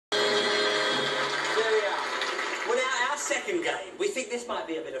second game. We think this might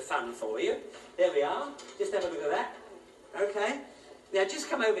be a bit of fun for you. There we are. Just have a look at that. Okay. Now just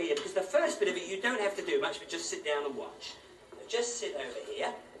come over here, because the first bit of it you don't have to do much, but just sit down and watch. Now, just sit over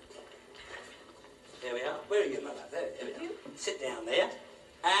here. There we are. Where are you, Mother? There we are. Sit down there.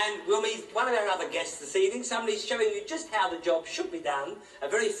 And we'll meet one of our other guests this evening, somebody showing you just how the job should be done. A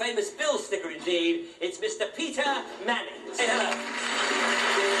very famous bill sticker indeed. It's Mr. Peter Manning. Say hello.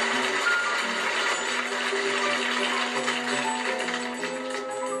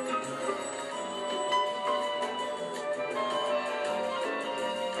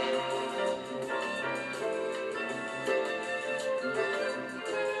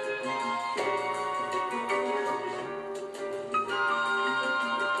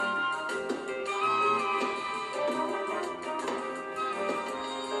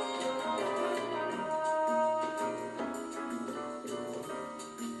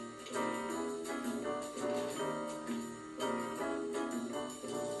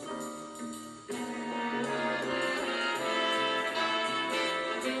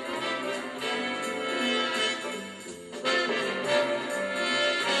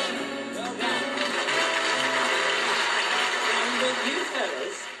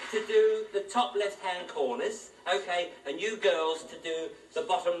 To do the top left-hand corners, okay, and you girls to do the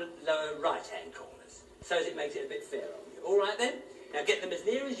bottom lower right-hand corners, so as it makes it a bit fairer on you. All right then? Now get them as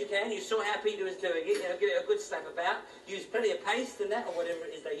near as you can. You saw how Peter was doing it. Give it a good slap about. Use plenty of paste and that, or whatever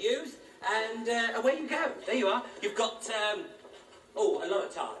it is they use, and away you go. There you are. You've got a lot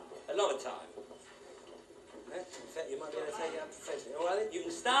of time. A lot of time. In fact, you might be able to take it up professionally. All right then? You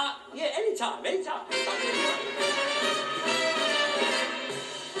can start. Yeah, anytime. Anytime.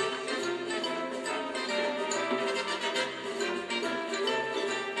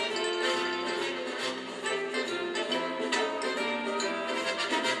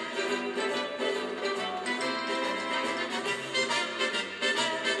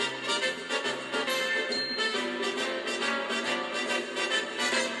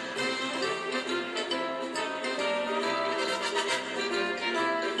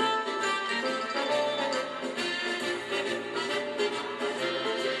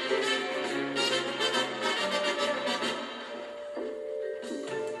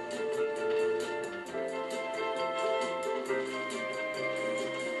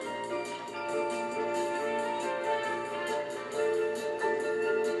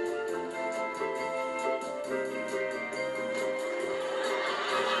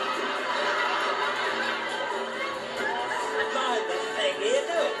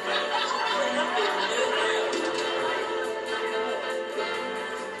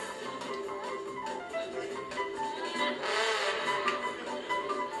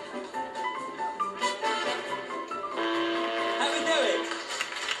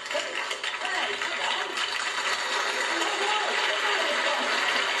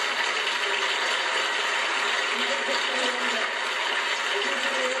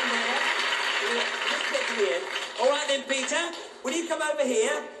 All right then, Peter, will you come over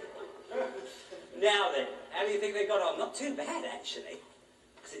here? Now then, how do you think they got on? Not too bad, actually.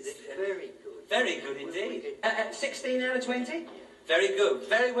 It's very good. Very good indeed. 16 out of 20? Very good.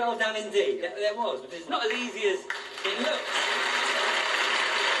 Very well done indeed. That was, but it's not as easy as it looks.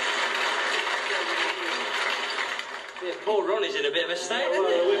 Yeah, poor Ronnie's in a bit of a state, isn't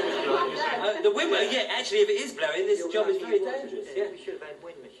he? The wind, yeah, actually, if it is blowing, this job is very dangerous. Yeah. We should have had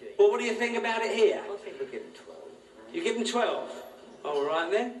wind machine. Well, what do you think about it here? I think we'll give him 12. You give him 12? All right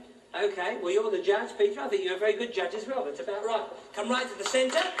then. Okay, well, you're the judge, Peter. I think you're a very good judge as well. That's about right. Come right to the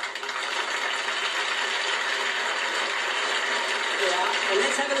centre. Yeah, and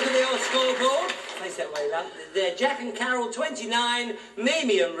let's have a look at the old scoreboard. Face that way, love. They're Jack and Carol 29,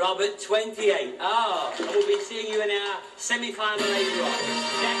 Mimi and Robert 28. Ah, and we'll be seeing you in our semi-final later on.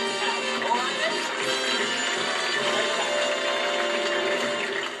 Jack and Carol. All right then?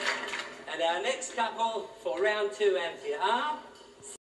 Okay. And our next couple for round 2, Anthea, are...